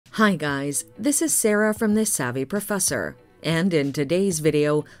Hi guys, this is Sarah from The Savvy Professor, and in today's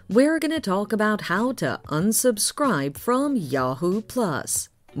video, we're going to talk about how to unsubscribe from Yahoo Plus.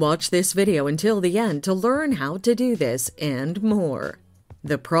 Watch this video until the end to learn how to do this and more.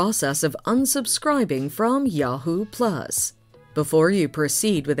 The process of unsubscribing from Yahoo Plus. Before you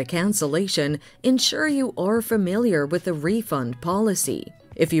proceed with a cancellation, ensure you are familiar with the refund policy.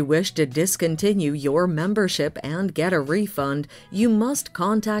 If you wish to discontinue your membership and get a refund, you must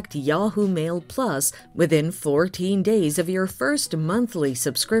contact Yahoo Mail Plus within 14 days of your first monthly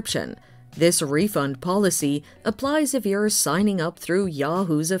subscription. This refund policy applies if you're signing up through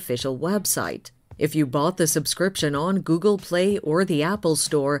Yahoo's official website. If you bought the subscription on Google Play or the Apple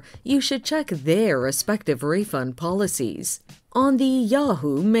Store, you should check their respective refund policies. On the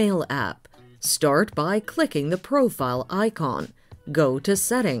Yahoo Mail app, start by clicking the profile icon. Go to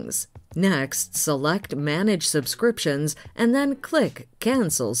Settings. Next, select Manage Subscriptions and then click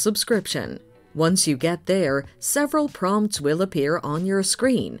Cancel Subscription. Once you get there, several prompts will appear on your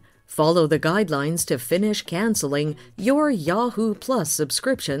screen. Follow the guidelines to finish canceling your Yahoo Plus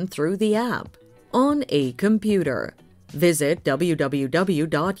subscription through the app. On a computer, visit www.yahoo.com.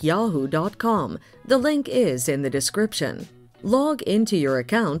 The link is in the description. Log into your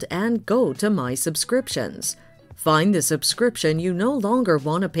account and go to My Subscriptions. Find the subscription you no longer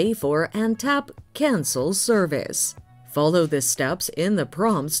want to pay for and tap Cancel Service. Follow the steps in the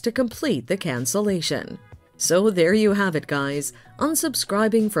prompts to complete the cancellation. So there you have it, guys.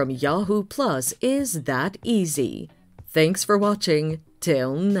 Unsubscribing from Yahoo Plus is that easy. Thanks for watching.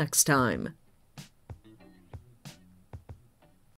 Till next time.